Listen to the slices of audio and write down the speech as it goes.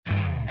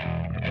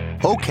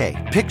Okay,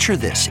 picture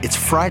this. It's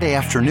Friday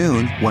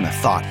afternoon when a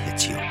thought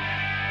hits you.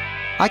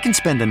 I can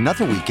spend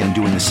another weekend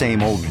doing the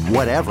same old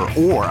whatever,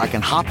 or I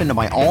can hop into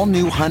my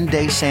all-new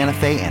Hyundai Santa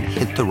Fe and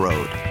hit the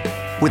road.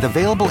 With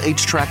available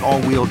H-Track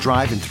all-wheel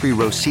drive and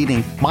 3-row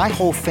seating, my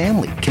whole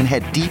family can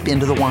head deep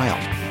into the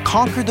wild.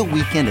 Conquer the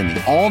weekend in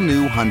the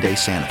all-new Hyundai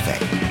Santa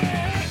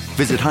Fe.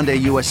 Visit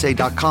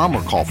HyundaiUSA.com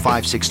or call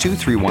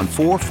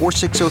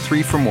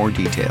 562-314-4603 for more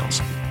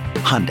details.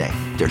 Hyundai,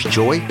 there's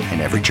joy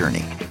in every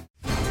journey.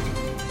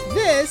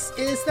 This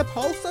is the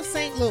Pulse of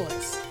St.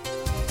 Louis.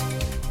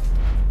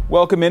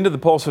 Welcome into the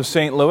Pulse of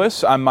St.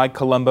 Louis. I'm Mike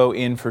Colombo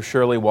in for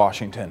Shirley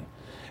Washington.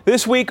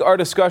 This week, our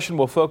discussion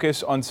will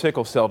focus on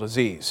sickle cell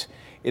disease.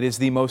 It is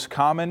the most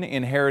common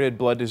inherited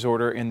blood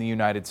disorder in the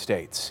United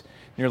States.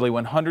 Nearly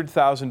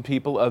 100,000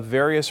 people of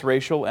various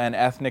racial and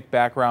ethnic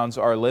backgrounds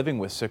are living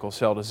with sickle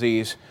cell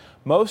disease,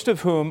 most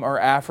of whom are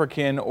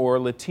African or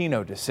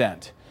Latino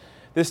descent.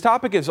 This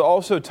topic is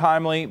also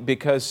timely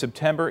because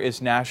September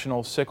is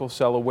National Sickle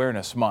Cell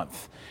Awareness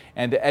Month.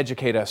 And to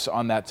educate us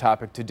on that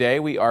topic today,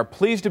 we are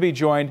pleased to be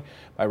joined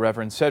by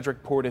Reverend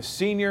Cedric Portis,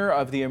 Sr.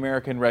 of the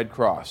American Red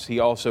Cross. He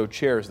also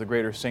chairs the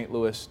Greater St.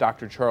 Louis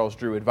Dr. Charles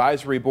Drew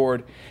Advisory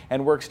Board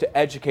and works to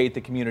educate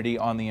the community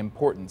on the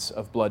importance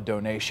of blood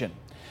donation.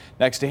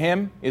 Next to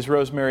him is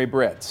Rosemary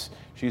Britz.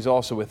 She's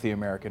also with the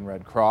American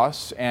Red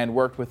Cross and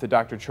worked with the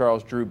Dr.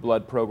 Charles Drew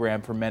Blood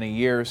Program for many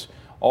years.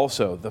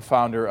 Also the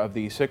founder of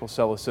the Sickle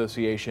Cell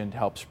Association to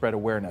help spread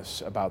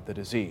awareness about the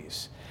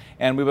disease.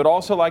 And we would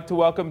also like to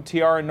welcome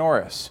Tiara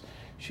Norris.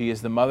 She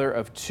is the mother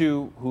of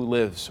 2 who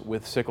lives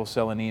with sickle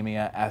cell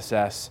anemia,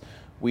 SS.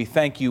 We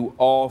thank you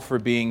all for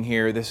being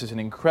here. This is an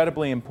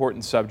incredibly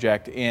important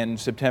subject, and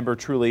September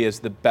truly is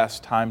the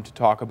best time to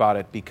talk about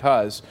it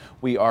because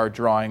we are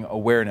drawing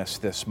awareness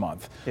this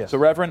month. Yes. So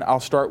Reverend, I'll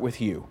start with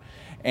you.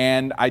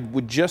 And I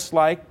would just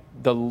like,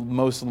 the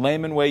most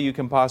layman way you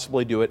can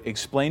possibly do it,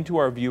 explain to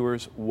our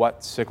viewers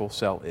what sickle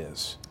cell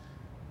is.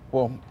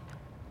 Well,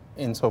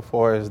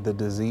 insofar as the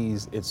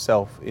disease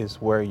itself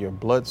is where your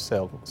blood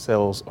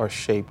cells are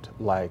shaped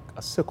like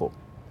a sickle,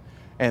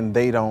 and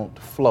they don't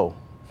flow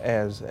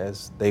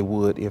as they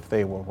would if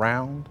they were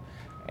round,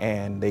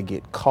 and they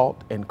get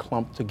caught and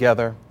clumped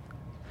together,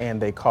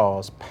 and they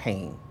cause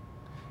pain.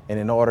 And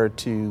in order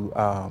to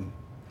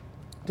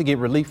get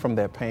relief from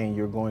that pain,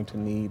 you're going to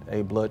need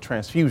a blood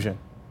transfusion.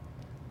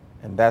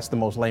 And that's the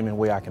most layman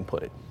way I can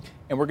put it.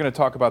 And we're going to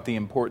talk about the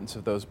importance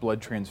of those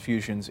blood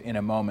transfusions in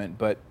a moment.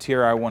 But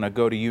Tiara, I want to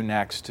go to you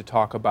next to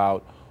talk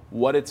about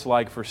what it's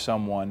like for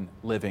someone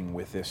living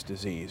with this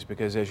disease.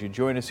 Because as you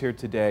join us here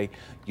today,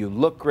 you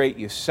look great,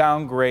 you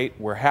sound great,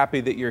 we're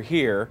happy that you're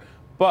here,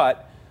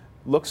 but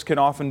looks can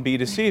often be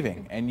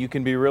deceiving and you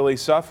can be really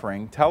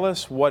suffering. Tell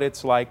us what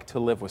it's like to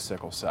live with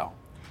sickle cell.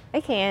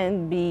 It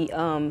can be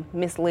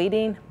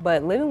misleading,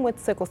 but living with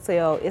sickle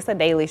cell is a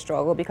daily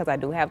struggle because I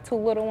do have 2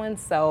 little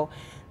ones. So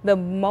the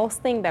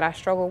most thing that I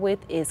struggle with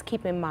is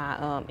keeping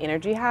my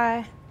energy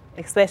high,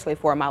 especially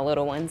for my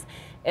little ones,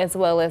 as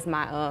well as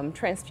my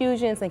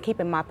transfusions and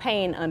keeping my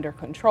pain under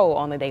control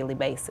on a daily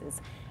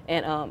basis,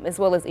 and as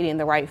well as eating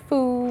the right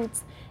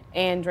foods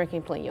and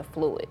drinking plenty of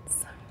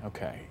fluids.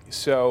 Okay,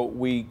 so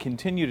we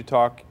continue to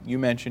talk, you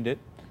mentioned it,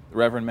 the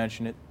Reverend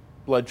mentioned it,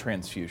 blood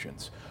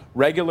transfusions.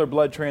 Regular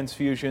blood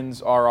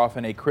transfusions are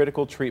often a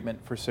critical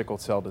treatment for sickle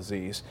cell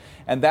disease,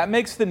 and that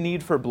makes the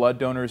need for blood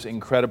donors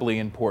incredibly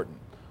important.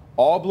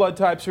 All blood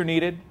types are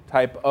needed.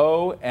 Type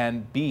O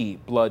and B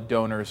blood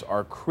donors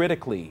are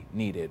critically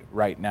needed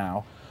right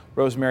now.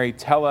 Rosemary,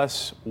 tell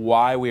us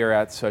why we are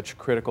at such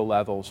critical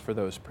levels for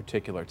those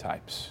particular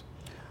types.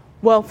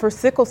 Well, for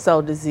sickle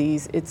cell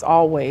disease, it's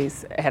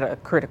always at a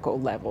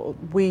critical level.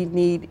 We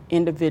need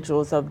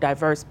individuals of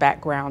diverse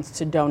backgrounds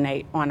to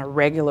donate on a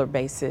regular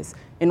basis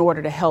in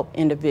order to help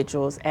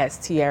individuals, as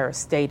Tiara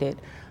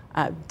stated.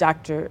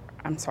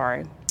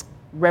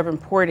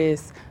 Reverend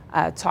Portis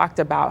talked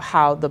about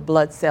how the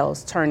blood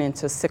cells turn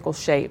into sickle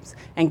shapes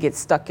and get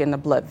stuck in the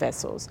blood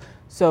vessels.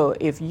 So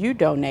if you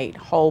donate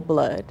whole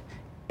blood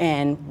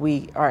and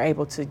we are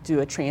able to do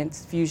a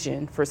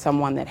transfusion for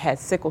someone that has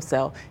sickle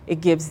cell,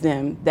 it gives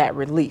them that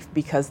relief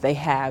because they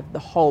have the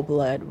whole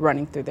blood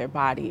running through their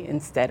body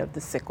instead of the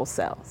sickle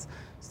cells.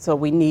 So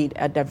we need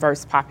a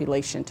diverse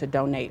population to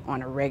donate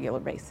on a regular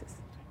basis.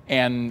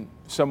 And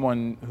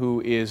someone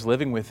who is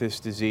living with this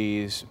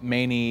disease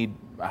may need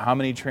how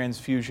many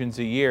transfusions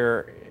a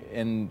year?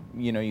 And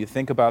you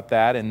think about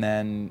that and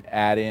then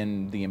add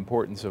in the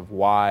importance of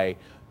why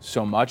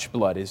so much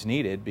blood is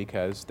needed,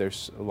 because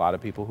there's a lot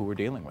of people who are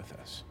dealing with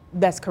this.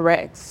 That's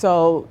correct.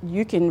 So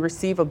you can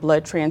receive a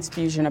blood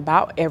transfusion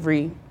about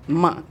every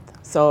month.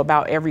 So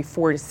about every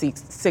 4 to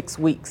 6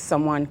 weeks,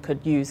 someone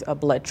could use a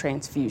blood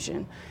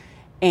transfusion.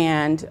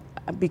 And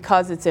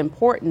because it's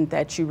important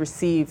that you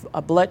receive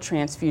a blood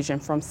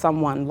transfusion from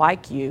someone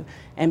like you,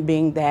 and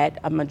being that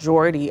a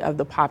majority of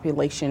the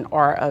population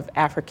are of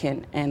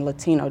African and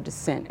Latino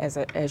descent,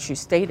 as you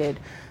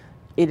stated,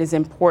 it is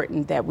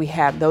important that we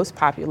have those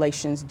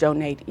populations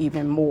donate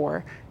even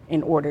more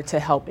in order to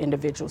help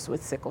individuals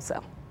with sickle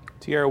cell.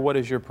 Tiara, what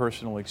has your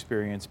personal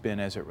experience been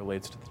as it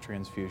relates to the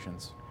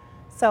transfusions?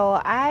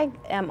 So I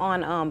am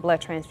on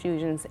blood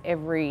transfusions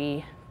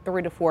every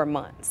 3 to 4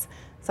 months.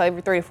 So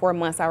every 3 to 4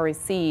 months I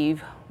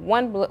receive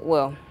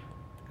every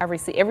 3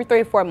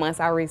 to 4 months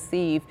I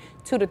receive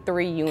 2 to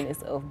 3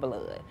 units of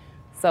blood.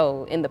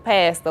 So in the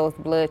past, those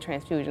blood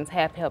transfusions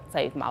have helped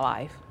save my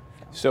life.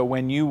 So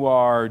when you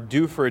are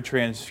due for a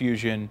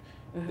transfusion,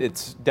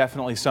 it's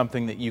definitely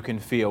something that you can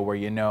feel where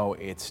you know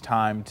it's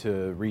time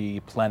to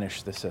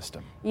replenish the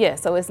system. Yeah,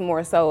 so it's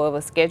more so of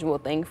a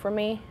scheduled thing for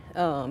me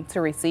to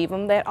receive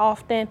them that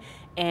often.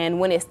 And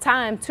when it's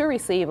time to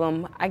receive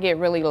them, I get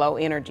really low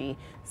energy.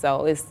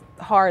 So it's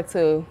hard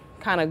to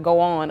kind of go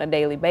on a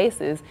daily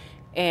basis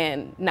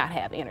and not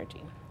have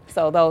energy.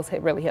 So those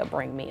really help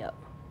bring me up.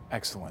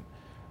 Excellent.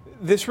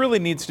 This really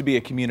needs to be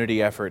a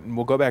community effort, and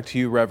we'll go back to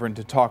you, Reverend,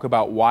 to talk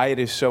about why it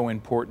is so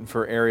important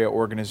for area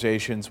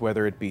organizations,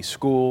 whether it be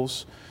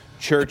schools,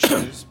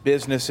 churches,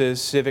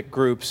 businesses, civic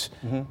groups.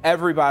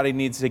 Everybody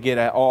needs to get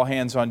an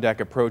all-hands-on-deck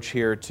approach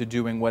here to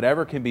doing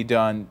whatever can be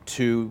done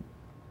to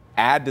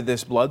add to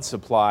this blood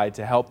supply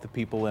to help the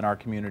people in our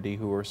community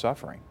who are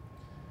suffering.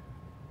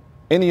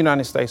 In the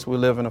United States, we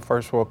live in a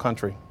first world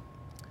country,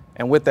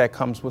 and with that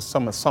comes with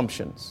some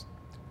assumptions.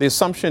 The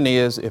assumption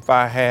is if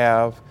I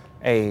have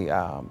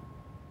a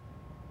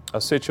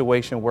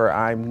situation where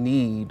I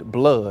need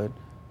blood,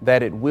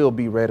 that it will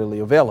be readily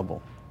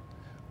available.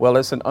 Well,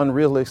 it's an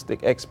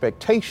unrealistic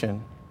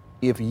expectation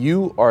if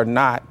you are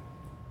not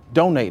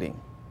donating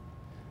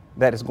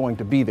that it's going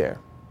to be there.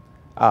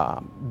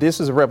 This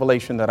is a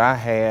revelation that I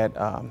had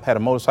a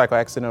motorcycle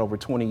accident over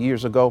 20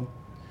 years ago,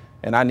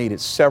 and I needed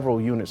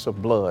several units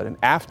of blood. And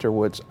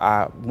afterwards,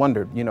 I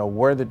wondered,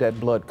 where did that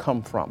blood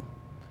come from?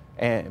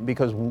 And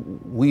because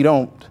we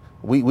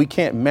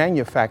can't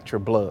manufacture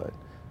blood.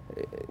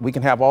 We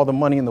can have all the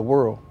money in the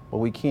world, but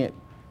we can't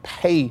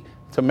pay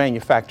to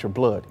manufacture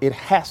blood. It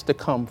has to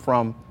come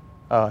from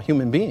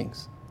human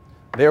beings.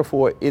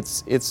 Therefore,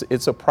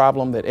 it's a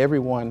problem that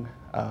everyone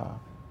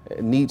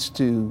needs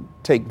to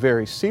take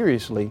very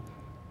seriously.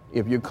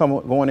 If you're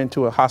going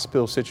into a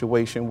hospital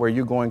situation where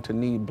you're going to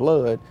need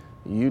blood,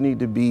 you need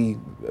to be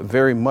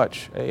very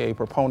much a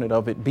proponent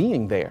of it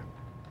being there.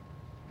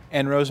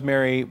 And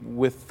Rosemary,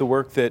 with the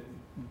work that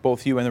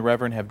both you and the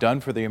Reverend have done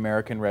for the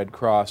American Red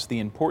Cross, the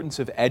importance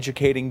of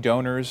educating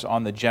donors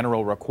on the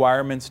general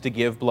requirements to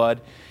give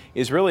blood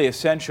is really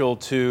essential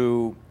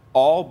to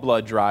all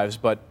blood drives,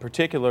 but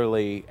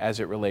particularly as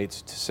it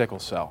relates to sickle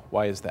cell.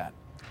 Why is that?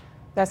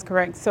 That's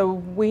correct. So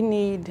we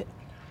need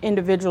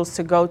individuals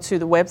to go to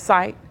the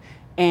website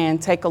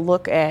and take a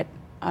look at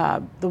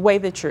the way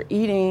that you're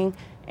eating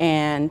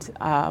and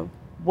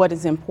what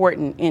is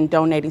important in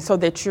donating so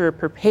that you're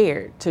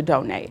prepared to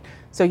donate.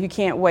 So you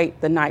can't wait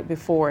the night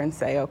before and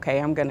say,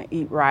 okay, I'm going to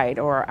eat right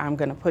or I'm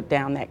going to put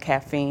down that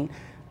caffeine.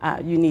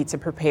 You need to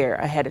prepare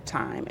ahead of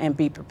time and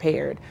be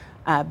prepared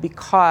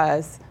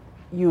because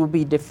you will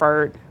be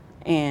deferred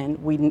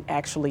and we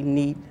actually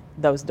need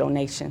those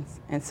donations.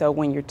 And so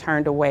when you're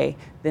turned away,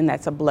 then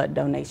that's a blood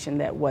donation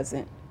that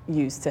wasn't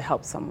used to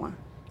help someone.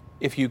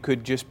 If you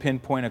could just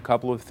pinpoint a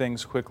couple of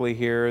things quickly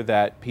here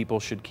that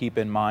people should keep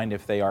in mind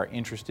if they are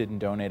interested in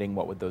donating,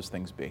 what would those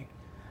things be?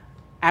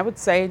 I would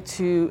say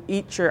to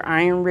eat your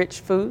iron-rich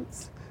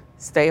foods,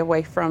 stay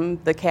away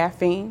from the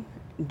caffeine,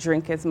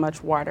 drink as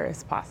much water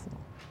as possible.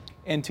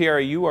 And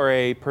Tiara, you are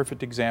a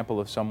perfect example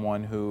of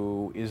someone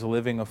who is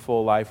living a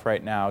full life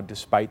right now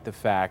despite the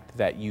fact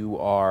that you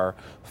are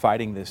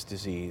fighting this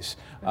disease.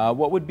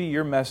 What would be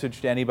your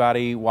message to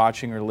anybody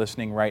watching or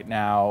listening right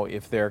now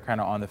if they're kind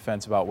of on the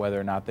fence about whether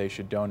or not they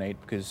should donate,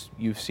 because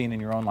you've seen in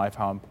your own life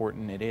how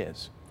important it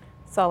is?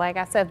 So like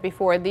I said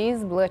before,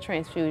 these blood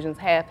transfusions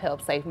have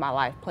helped save my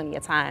life plenty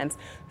of times.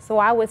 So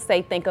I would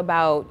say think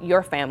about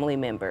your family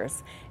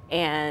members.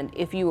 And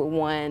if you would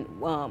want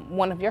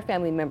one of your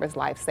family members'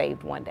 life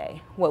saved one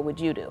day, what would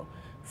you do?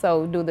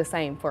 So do the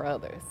same for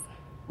others.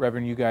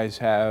 Reverend, you guys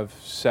have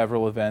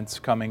several events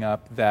coming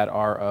up that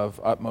are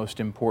of utmost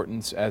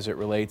importance as it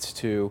relates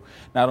to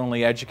not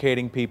only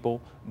educating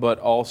people, but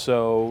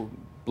also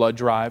blood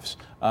drives.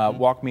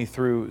 Walk me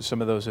through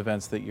some of those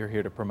events that you're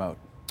here to promote.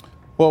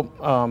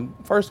 Well,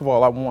 first of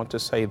all, I want to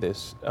say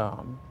this.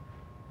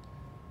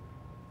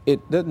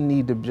 It doesn't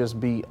need to just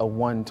be a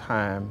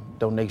one-time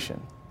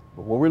donation.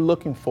 What we're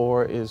looking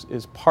for is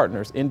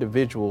partners,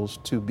 individuals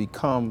to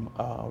become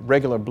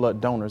regular blood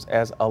donors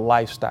as a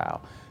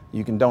lifestyle.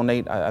 You can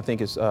donate, I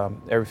think it's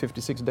every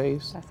 56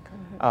 days. That's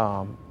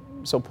correct.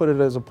 So put it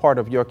as a part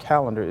of your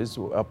calendar, is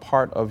a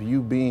part of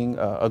you being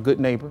a good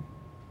neighbor,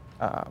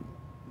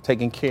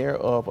 taking care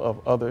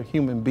of other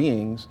human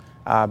beings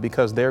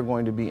because they're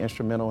going to be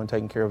instrumental in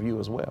taking care of you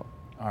as well.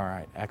 All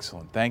right,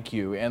 excellent. Thank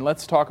you. And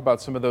let's talk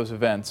about some of those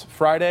events.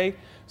 Friday,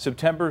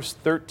 September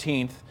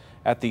 13th,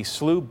 at the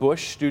SLU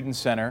Bush Student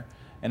Center,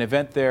 an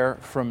event there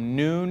from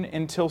noon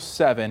until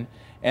 7.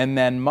 And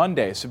then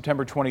Monday,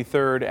 September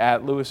 23rd,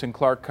 at Lewis and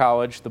Clark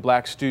College, the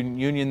Black Student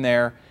Union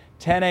there,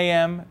 10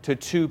 a.m. to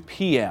 2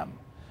 p.m.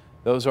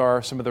 Those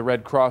are some of the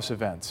Red Cross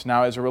events.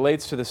 Now, as it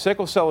relates to the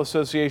Sickle Cell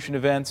Association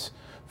events,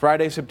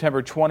 Friday,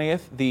 September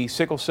 20th, the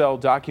sickle cell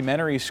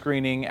documentary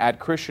screening at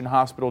Christian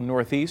Hospital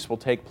Northeast will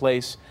take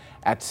place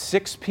at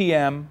 6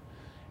 p.m.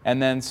 And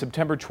then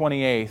September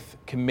 28th,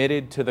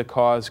 Committed to the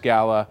Cause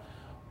Gala.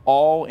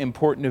 All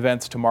important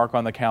events to mark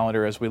on the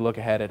calendar as we look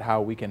ahead at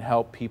how we can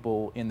help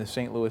people in the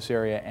St. Louis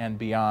area and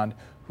beyond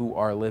who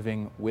are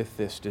living with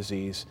this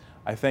disease.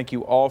 I thank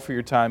you all for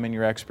your time and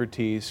your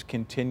expertise.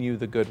 Continue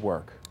the good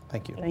work.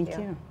 Thank you. Thank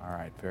you. All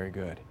right, very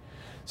good.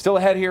 Still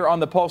ahead here on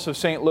the Pulse of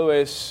St.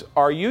 Louis,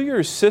 are you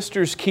your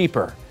sister's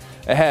keeper?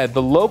 Ahead,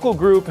 the local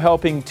group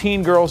helping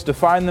teen girls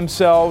define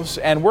themselves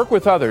and work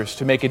with others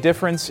to make a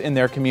difference in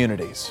their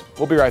communities.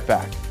 We'll be right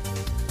back.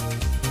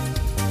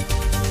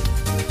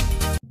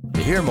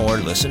 To hear more,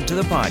 listen to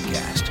the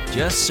podcast.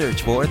 Just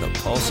search for The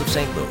Pulse of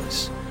St.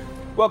 Louis.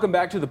 Welcome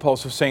back to the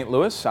Pulse of St.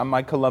 Louis. I'm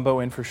Mike Colombo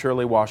in for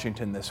Shirley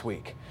Washington this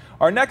week.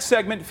 Our next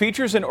segment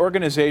features an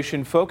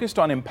organization focused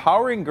on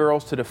empowering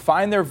girls to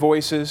define their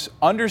voices,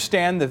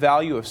 understand the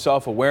value of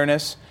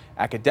self-awareness,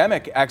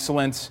 academic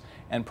excellence,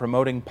 and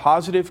promoting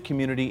positive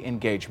community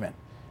engagement.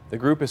 The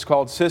group is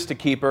called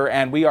SistaKeeper,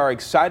 and we are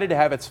excited to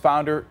have its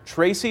founder,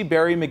 Tracy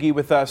Berry McGee,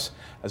 with us,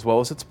 as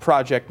well as its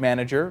project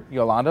manager,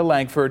 Yolanda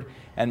Langford,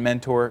 and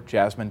mentor,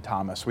 Jasmine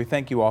Thomas. We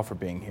thank you all for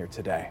being here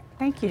today.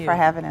 Thank you for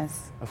having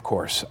us. Of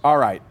course. All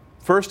right.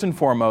 First and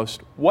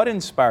foremost, what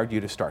inspired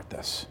you to start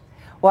this?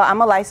 Well,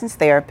 I'm a licensed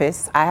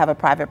therapist. I have a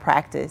private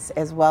practice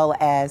as well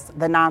as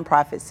the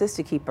nonprofit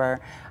SistaKeeper.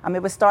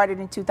 It was started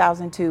in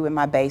 2002 in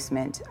my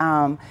basement.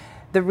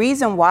 The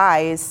reason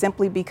why is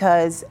simply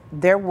because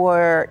there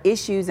were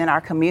issues in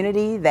our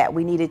community that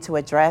we needed to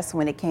address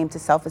when it came to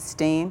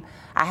self-esteem.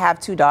 I have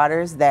two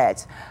daughters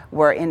that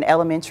were in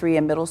elementary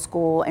and middle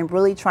school and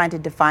really trying to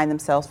define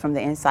themselves from the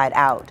inside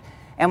out.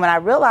 And when I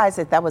realized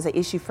that that was an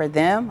issue for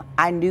them,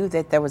 I knew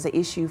that there was an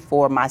issue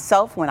for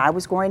myself when I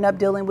was growing up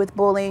dealing with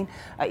bullying,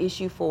 an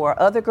issue for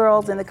other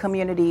girls in the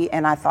community,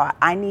 and I thought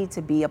I need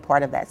to be a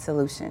part of that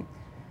solution.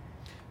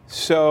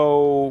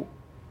 So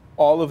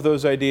all of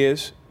those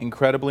ideas,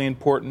 incredibly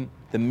important,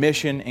 the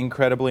mission,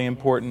 incredibly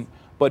important,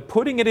 but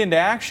putting it into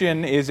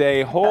action is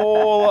a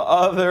whole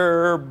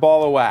other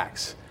ball of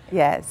wax.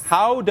 Yes.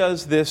 How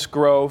does this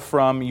grow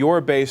from your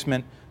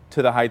basement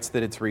to the heights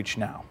that it's reached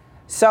now?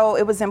 So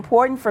it was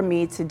important for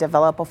me to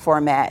develop a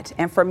format.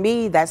 And for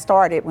me, that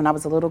started when I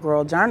was a little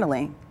girl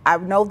journaling. I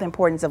know the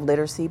importance of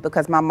literacy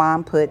because my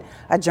mom put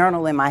a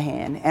journal in my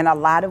hand. And a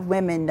lot of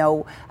women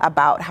know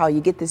about how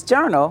you get this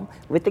journal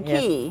with the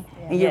key.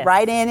 And you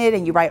write in it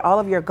and you write all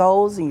of your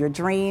goals and your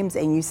dreams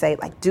and you say,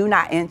 like, do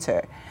not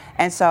enter.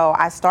 And so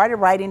I started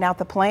writing out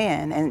the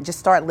plan and just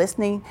started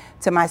listening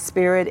to my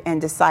spirit and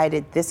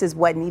decided this is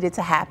what needed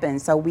to happen.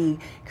 So we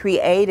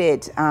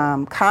created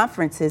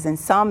conferences and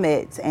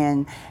summits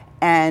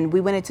and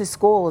we went into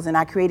schools and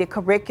I created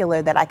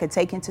curricula that I could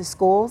take into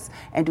schools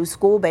and do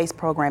school-based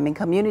programming,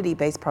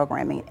 community-based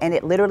programming. And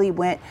it literally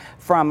went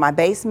from my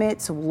basement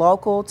to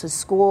local to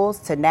schools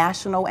to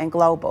national and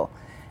global.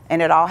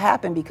 And it all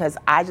happened because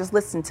I just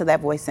listened to that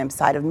voice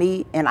inside of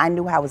me and I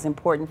knew how it was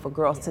important for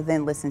girls to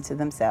then listen to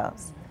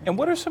themselves. And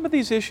what are some of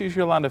these issues,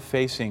 Yolanda,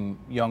 facing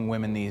young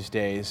women these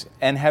days?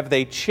 And have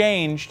they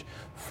changed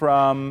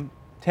from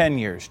 10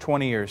 years,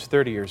 20 years,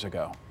 30 years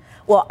ago?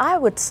 Well, I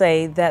would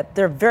say that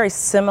they're very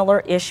similar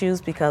issues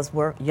because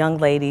we're young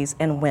ladies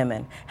and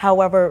women.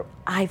 However,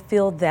 I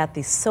feel that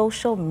the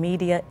social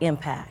media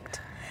impact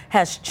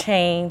has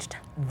changed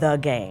the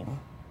game.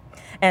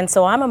 And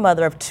so I'm a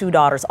mother of two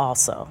daughters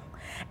also.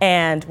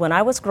 And when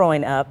I was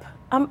growing up,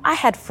 I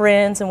had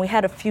friends and we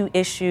had a few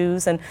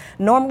issues and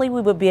normally we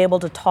would be able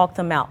to talk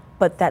them out,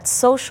 but that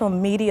social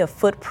media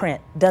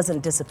footprint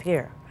doesn't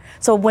disappear.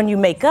 So when you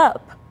make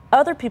up,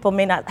 other people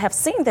may not have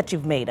seen that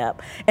you've made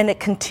up, and it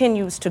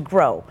continues to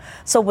grow.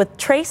 So what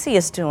Tracy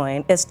is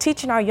doing is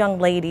teaching our young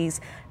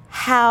ladies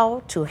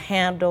how to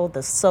handle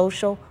the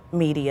social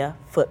media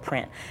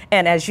footprint.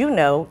 And as you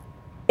know,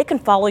 it can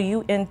follow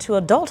you into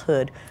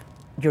adulthood,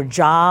 your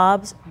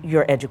jobs,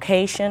 your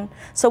education.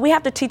 So we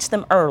have to teach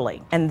them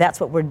early, and that's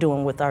what we're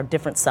doing with our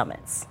different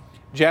summits.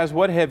 Jazz,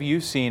 what have you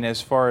seen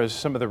as far as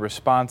some of the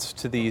response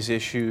to these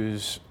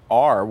issues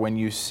are when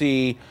you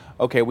see,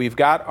 okay, we've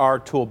got our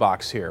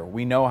toolbox here.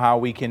 We know how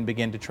we can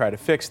begin to try to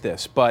fix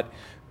this, but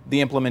the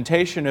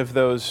implementation of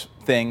those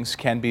things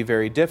can be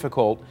very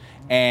difficult,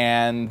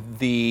 and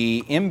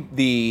the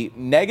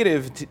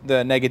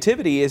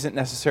negativity isn't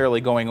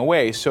necessarily going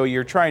away. So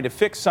you're trying to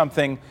fix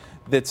something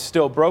that's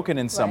still broken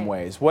in some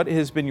ways. What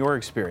has been your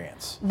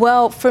experience?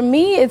 Well, for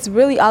me, it's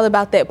really all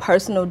about that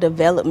personal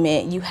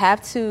development. You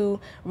have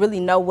to really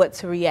know what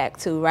to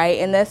react to, right?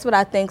 And that's what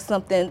I think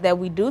something that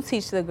we do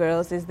teach the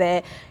girls is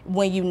that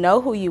when you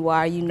know who you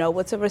are, you know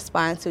what to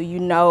respond to, you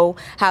know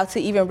how to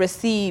even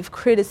receive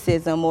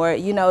criticism, or,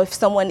 you know, if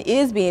someone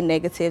is being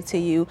negative to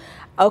you,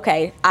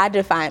 okay, I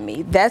define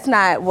me. That's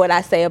not what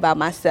I say about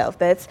myself.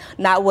 That's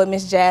not what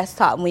Miss Jazz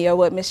taught me or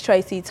what Miss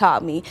Tracy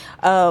taught me.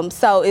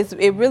 So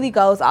it really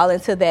goes all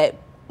into that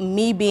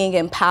me being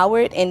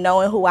empowered and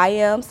knowing who I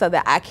am so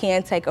that I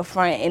can take a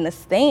front and a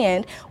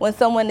stand when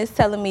someone is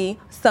telling me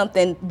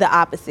something the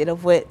opposite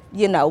of what,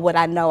 what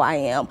I know I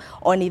am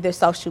on either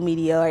social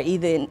media or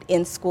even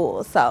in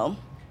school. So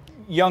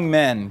young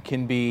men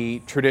can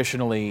be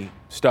traditionally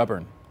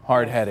stubborn,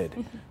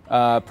 hard-headed,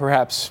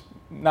 perhaps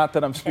not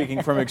that I'm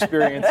speaking from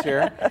experience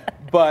here,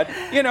 but,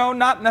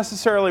 not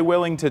necessarily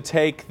willing to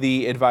take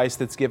the advice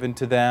that's given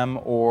to them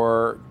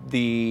or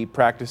the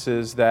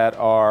practices that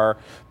are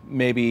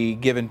maybe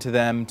given to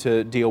them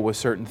to deal with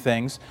certain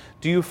things.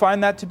 Do you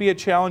find that to be a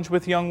challenge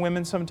with young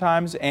women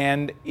sometimes?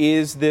 And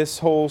is this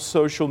whole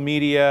social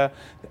media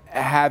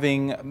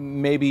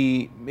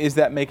is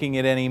that making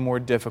it any more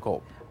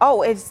difficult?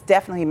 Oh, it's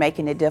definitely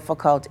making it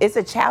difficult. It's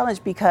a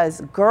challenge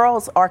because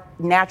girls are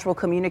natural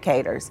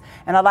communicators.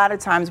 And a lot of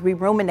times we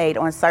ruminate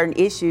on certain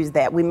issues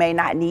that we may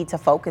not need to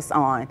focus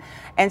on.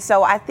 And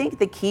so I think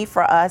the key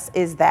for us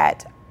is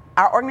that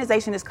our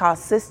organization is called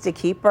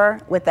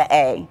SistaKeeper with the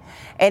A.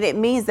 And it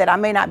means that I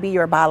may not be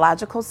your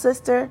biological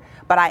sister,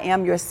 but I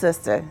am your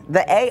sister.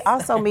 The A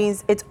also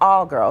means it's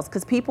all girls,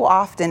 because people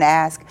often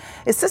ask,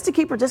 is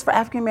SistaKeeper just for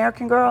African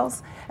American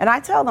girls? And I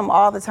tell them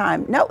all the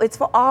time, no, it's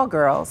for all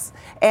girls.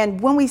 And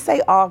when we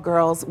say all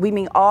girls, we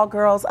mean all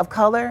girls of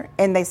color.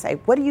 And they say,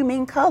 what do you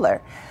mean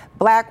color?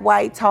 Black,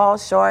 white, tall,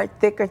 short,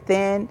 thick or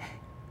thin,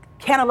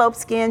 cantaloupe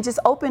skin. Just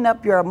open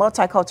up your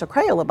multicultural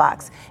Crayola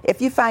box.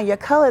 If you find your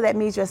color, that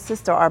means your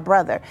sister or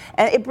brother.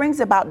 And it brings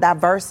about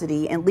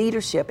diversity and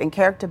leadership and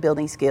character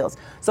building skills.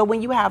 So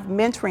when you have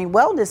mentoring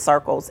wellness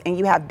circles and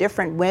you have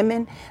different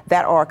women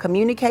that are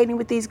communicating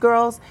with these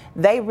girls,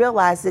 they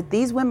realize that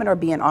these women are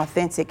being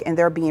authentic and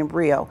they're being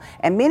real.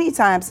 And many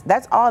times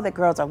that's all that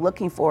girls are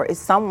looking for, is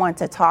someone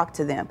to talk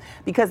to them,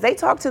 because they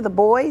talk to the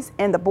boys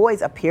and the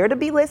boys appear to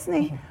be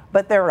listening,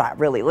 but they're not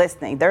really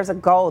listening. There's a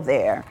goal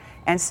there.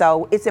 And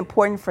so it's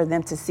important for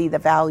them to see the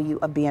value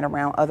of being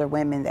around other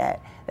women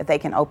that they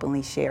can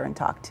openly share and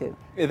talk to.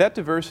 That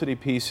diversity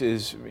piece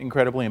is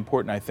incredibly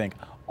important, I think.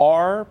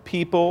 Are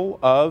people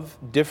of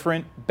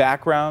different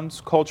backgrounds,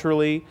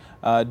 culturally,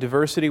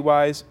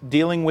 diversity-wise,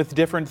 dealing with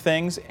different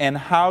things? And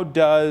how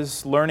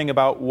does learning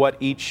about what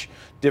each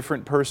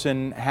different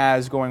person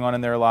has going on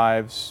in their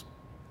lives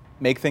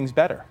make things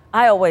better?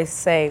 I always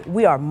say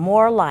we are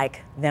more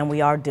alike than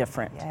we are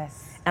different.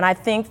 Yes. And I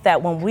think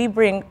that when we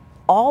bring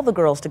all the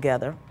girls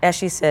together, as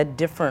she said,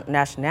 different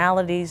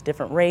nationalities,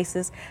 different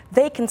races,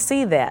 they can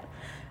see that.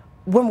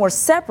 When we're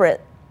separate,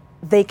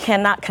 they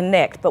cannot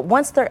connect. But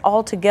once they're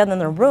all together in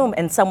the room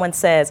and someone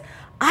says,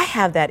 I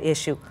have that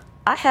issue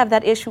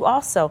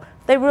also,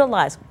 they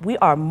realize we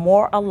are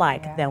more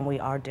alike than we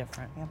are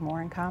different. We have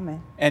more in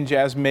common. And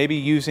Jazz, maybe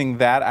using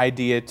that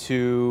idea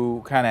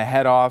to kind of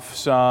head off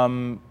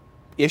some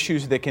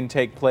issues that can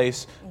take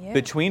place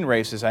between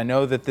races. I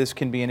know that this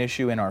can be an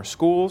issue in our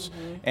schools,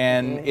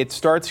 and it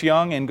starts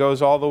young and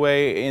goes all the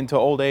way into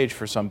old age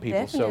for some people.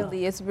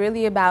 Definitely. So it's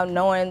really about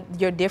knowing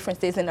your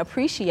differences and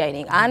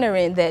appreciating,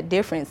 honoring that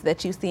difference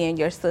that you see in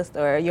your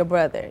sister or your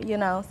brother,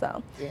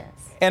 so. Yes.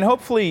 And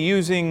hopefully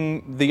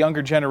using the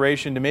younger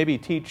generation to maybe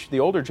teach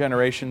the older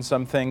generation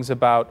some things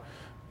about,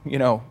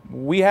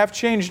 we have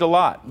changed a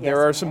lot. Yes, there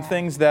are some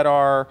things that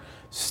are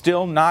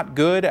still not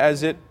good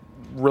as it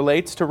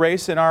relates to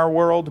race in our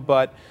world,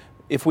 but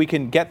if we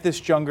can get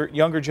this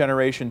younger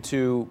generation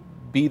to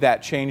be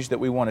that change that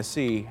we want to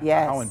see,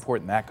 how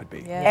important that could be.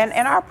 Yes. And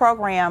in our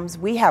programs,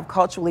 we have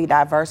culturally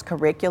diverse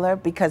curricula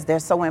because they're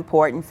so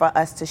important for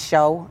us to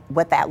show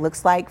what that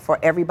looks like for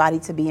everybody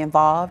to be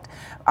involved.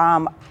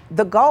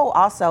 The goal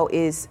also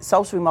is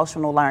social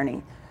emotional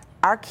learning.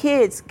 Our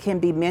kids can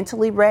be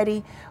mentally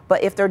ready,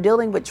 but if they're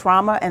dealing with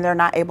trauma and they're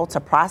not able to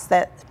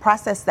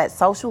process that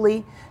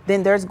socially,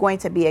 then there's going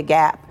to be a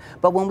gap.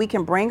 But when we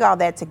can bring all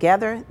that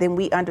together, then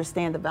we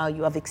understand the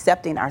value of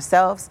accepting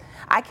ourselves.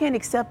 I can't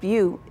accept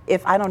you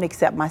if I don't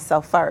accept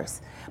myself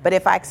first. But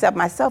if I accept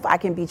myself, I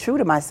can be true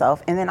to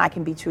myself, and then I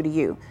can be true to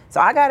you.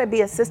 So I got to be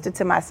a sister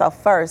to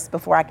myself first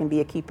before I can be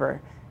a keeper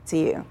to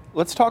you.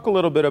 Let's talk a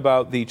little bit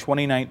about the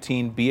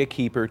 2019 Be a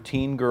Keeper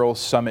Teen Girls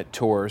Summit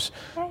Tours,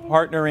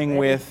 partnering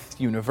with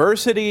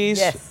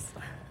universities,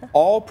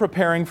 all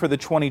preparing for the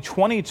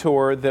 2020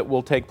 tour that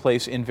will take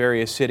place in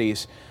various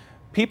cities.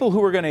 People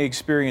who are going to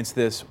experience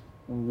this,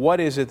 what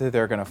is it that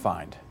they're going to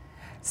find?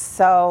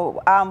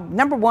 So,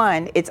 number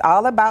one, it's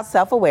all about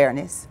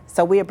self-awareness.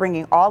 So we are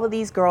bringing all of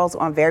these girls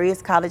on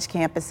various college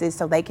campuses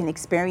so they can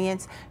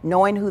experience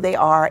knowing who they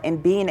are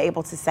and being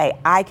able to say,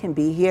 I can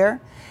be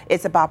here.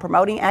 It's about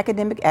promoting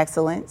academic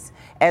excellence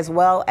as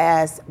well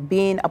as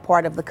being a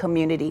part of the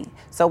community.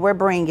 So we're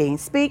bringing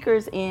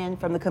speakers in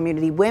from the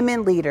community,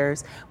 women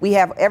leaders. We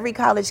have every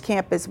college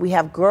campus, we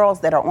have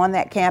girls that are on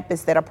that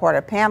campus that are part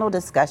of panel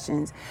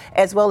discussions,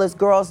 as well as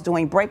girls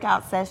doing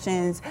breakout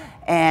sessions,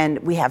 and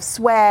we have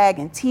swag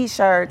and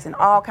t-shirts and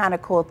all kind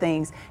of cool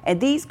things. And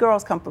these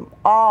girls come from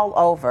all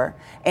over,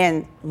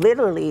 and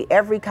literally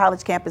every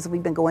college campus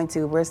we've been going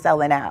to, we're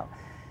selling out.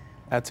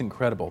 That's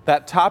incredible.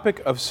 That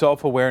topic of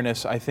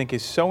self-awareness, I think,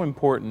 is so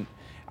important.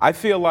 I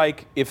feel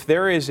like if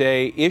there is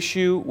a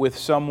issue with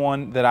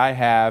someone that I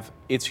have,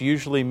 it's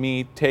usually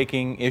me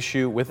taking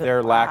issue with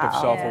their lack of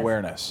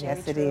self-awareness.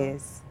 Yes, it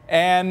is.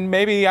 And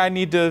maybe I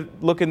need to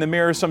look in the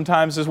mirror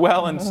sometimes as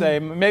well and say,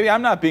 maybe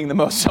I'm not being the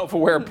most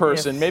self-aware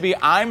person. Maybe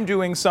I'm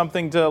doing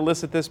something to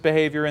elicit this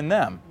behavior in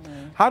them.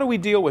 How do we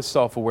deal with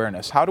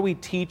self-awareness? How do we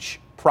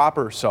teach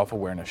proper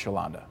self-awareness,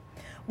 Yolanda?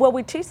 Well,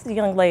 we teach the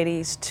young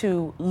ladies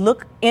to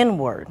look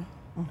inward,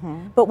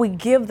 but we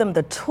give them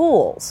the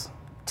tools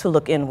to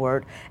look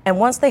inward. And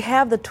once they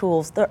have the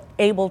tools, they're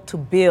able to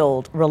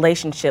build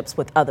relationships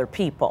with other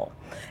people.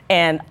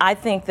 And I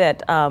think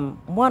that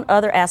one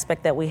other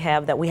aspect that we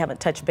haven't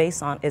touched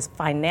base on is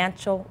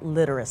financial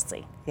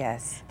literacy.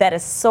 Yes. That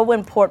is so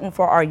important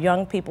for our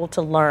young people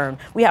to learn.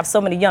 We have so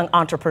many young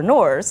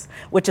entrepreneurs,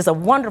 which is a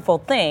wonderful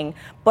thing,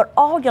 but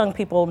all young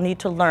people need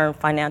to learn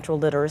financial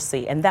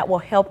literacy, and that will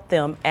help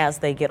them as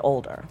they get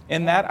older.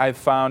 And that I've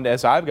found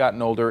as I've gotten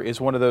older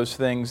is one of those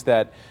things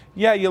that,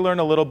 yeah, you learn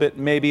a little bit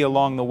maybe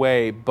along the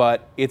way,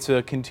 but it's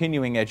a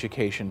continuing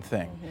education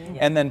thing.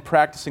 And then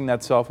practicing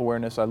that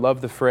self-awareness. I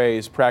love the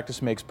phrase,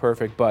 practice makes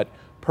perfect, but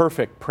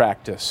perfect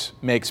practice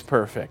makes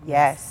perfect.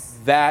 Yes.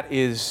 That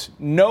is,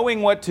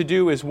 knowing what to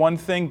do is one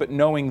thing, but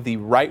knowing the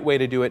right way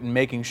to do it and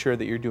making sure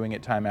that you're doing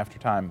it time after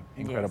time,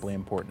 incredibly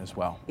important as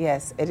well.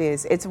 Yes, it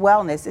is. It's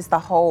wellness. It's the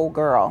whole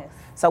girl. Yes.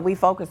 So we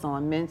focus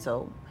on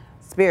mental,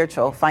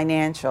 spiritual,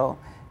 financial,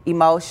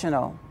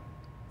 emotional,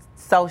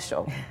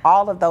 social.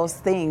 All of those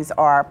things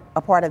are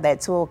a part of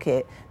that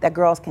toolkit that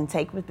girls can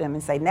take with them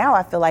and say, now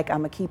I feel like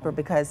I'm a keeper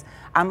because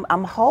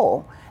I'm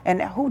whole.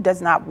 And who does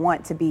not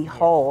want to be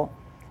whole?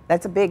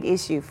 That's a big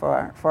issue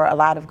for a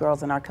lot of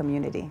girls in our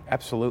community.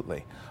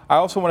 Absolutely. I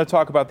also want to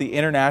talk about the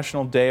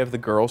International Day of the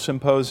Girl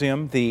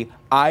Symposium, the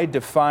I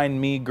Define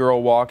Me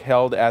Girl Walk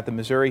held at the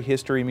Missouri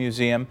History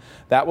Museum.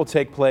 That will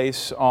take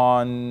place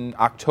on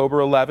October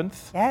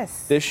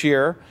 11th this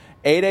year,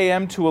 8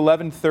 a.m. to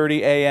 11:30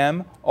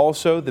 a.m.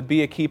 Also, the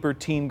Be a Keeper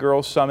Teen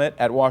Girls Summit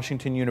at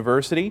Washington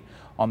University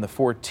on the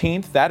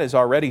 14th. That is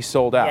already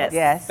sold out.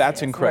 Yes.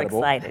 That's incredible.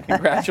 We're excited.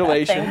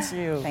 Congratulations.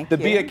 Thank you.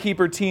 The Be a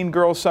Keeper Teen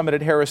Girls Summit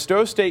at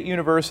Harris-Stowe State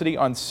University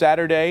on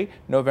Saturday,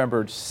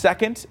 November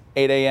 2nd,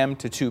 8 a.m.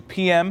 to 2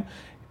 p.m.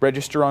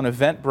 Register on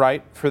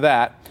Eventbrite for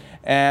that.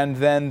 And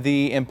then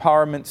the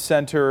Empowerment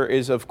Center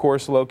is, of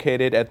course,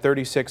 located at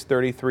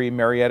 3633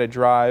 Marietta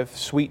Drive,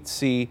 Suite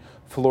C,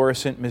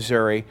 Florissant,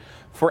 Missouri.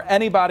 For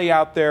anybody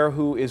out there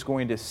who is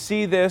going to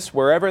see this,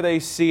 wherever they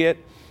see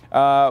it,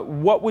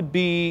 what would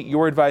be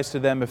your advice to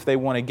them if they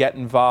want to get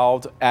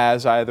involved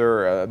as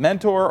either a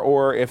mentor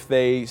or if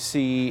they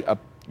see a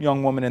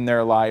young woman in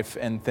their life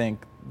and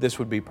think this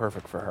would be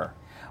perfect for her?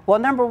 Well,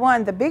 number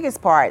one, the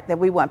biggest part that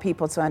we want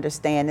people to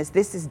understand is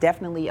this is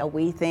definitely a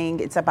we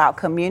thing. It's about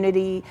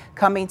community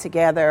coming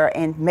together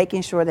and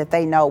making sure that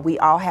they know we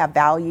all have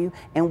value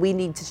and we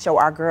need to show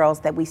our girls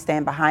that we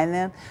stand behind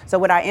them. So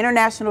with our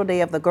International Day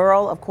of the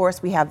Girl, of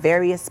course, we have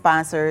various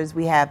sponsors.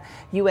 We have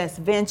U.S.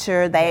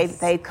 Venture.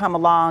 They've come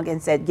along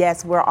and said,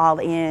 yes, we're all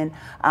in.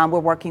 We're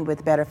working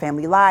with Better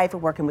Family Life.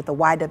 We're working with the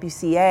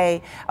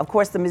YWCA. Of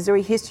course, the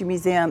Missouri History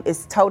Museum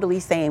is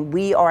totally saying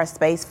we are a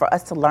space for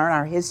us to learn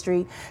our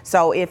history.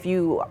 So if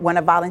you want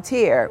to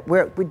volunteer,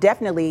 we're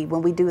definitely,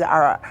 when we do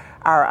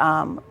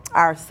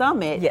our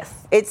summit,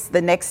 it's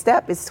the next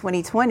step is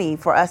 2020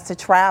 for us to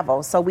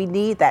travel. So we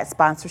need that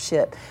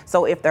sponsorship.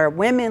 So if there are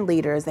women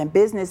leaders and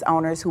business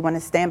owners who want to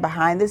stand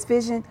behind this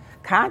vision,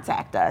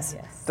 contact us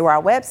through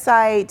our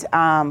website.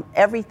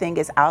 Everything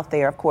is out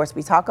there. Of course,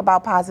 we talk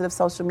about positive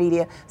social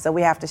media, so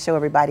we have to show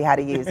everybody how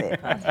to use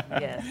it.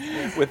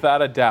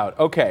 Without a doubt.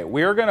 Okay,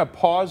 we're going to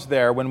pause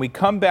there. When we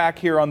come back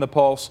here on The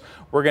Pulse,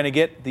 we're going to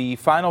get the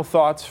final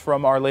thoughts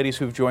from our ladies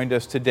who've joined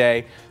us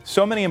today.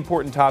 So many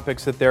important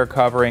topics that they're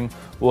covering.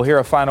 We'll hear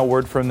a final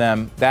word from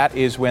them. That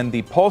is when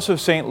the Pulse of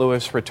St.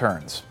 Louis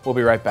returns. We'll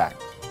be right back.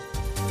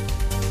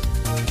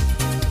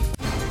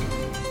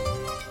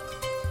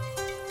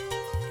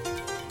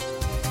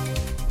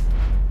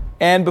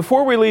 And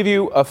before we leave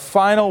you, a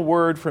final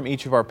word from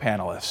each of our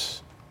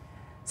panelists.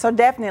 So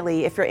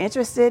definitely, if you're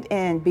interested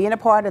in being a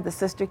part of the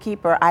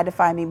SistaKeeper I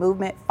Define Me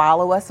movement,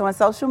 follow us on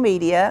social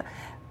media.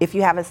 If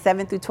you have a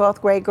 7th through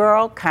 12th grade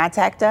girl,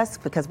 contact us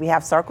because we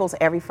have circles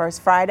every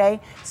first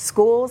Friday.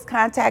 Schools,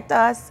 contact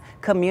us.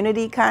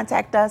 Community,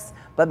 contact us.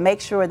 But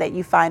make sure that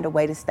you find a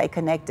way to stay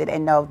connected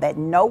and know that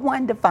no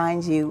one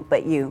defines you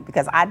but you,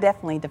 because I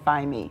definitely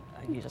define me.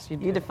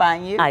 You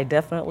define you? I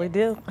definitely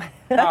do.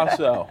 How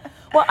so?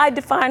 Well, I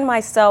define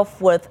myself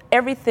with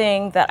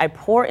everything that I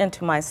pour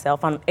into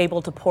myself, I'm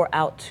able to pour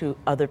out to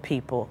other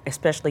people,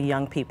 especially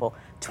young people.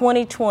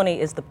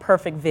 2020 is the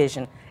perfect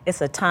vision.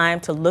 It's a time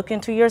to look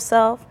into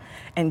yourself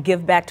and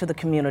give back to the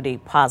community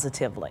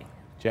positively.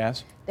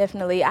 Jazz?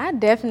 Definitely. I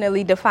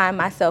definitely define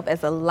myself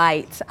as a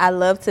light. I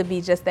love to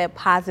be just that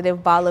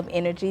positive ball of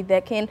energy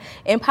that can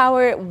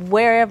empower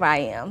wherever I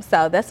am.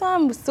 So that's why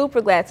I'm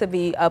super glad to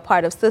be a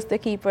part of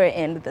SistaKeeper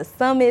and the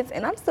summits.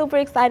 And I'm super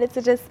excited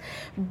to just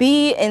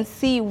be and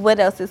see what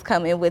else is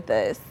coming with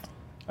us.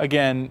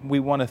 Again,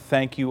 we want to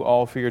thank you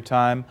all for your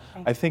time.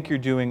 I think you're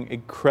doing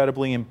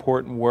incredibly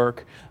important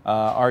work.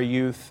 Our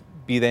youth,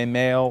 be they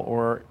male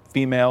or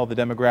female, the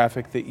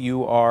demographic that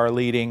you are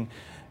leading,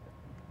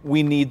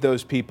 we need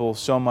those people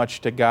so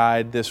much to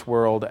guide this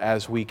world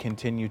as we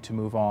continue to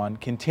move on.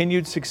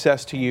 Continued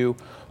success to you.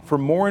 For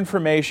more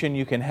information,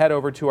 you can head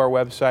over to our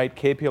website,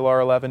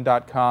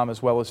 kplr11.com,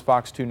 as well as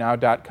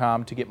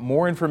fox2now.com to get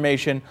more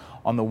information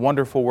on the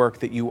wonderful work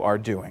that you are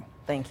doing.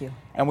 Thank you.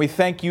 And we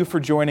thank you for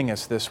joining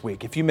us this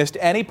week. If you missed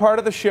any part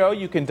of the show,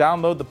 you can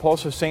download the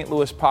Pulse of St.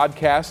 Louis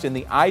podcast in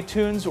the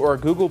iTunes or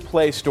Google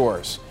Play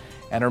stores.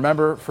 And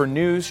remember, for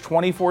news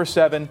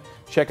 24/7,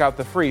 check out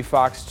the free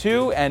Fox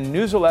 2 and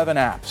News 11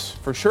 apps.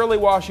 For Shirley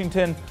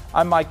Washington,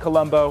 I'm Mike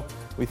Colombo.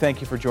 We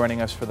thank you for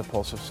joining us for the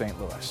Pulse of St.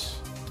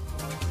 Louis.